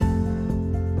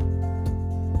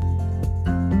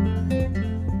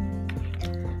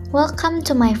Welcome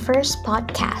to my first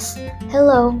podcast.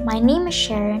 Hello, my name is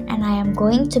Sharon and I am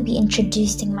going to be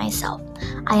introducing myself.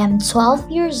 I am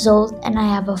 12 years old and I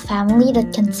have a family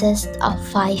that consists of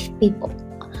 5 people.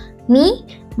 Me,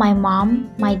 my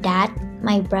mom, my dad,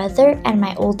 my brother, and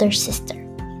my older sister.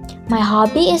 My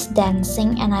hobby is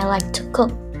dancing and I like to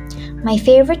cook. My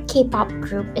favorite K-pop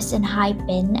group is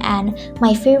ENHYPEN and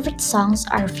my favorite songs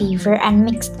are Fever and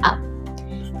Mixed Up.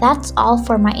 That's all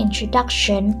for my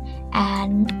introduction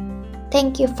and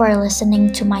thank you for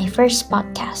listening to my first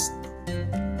podcast.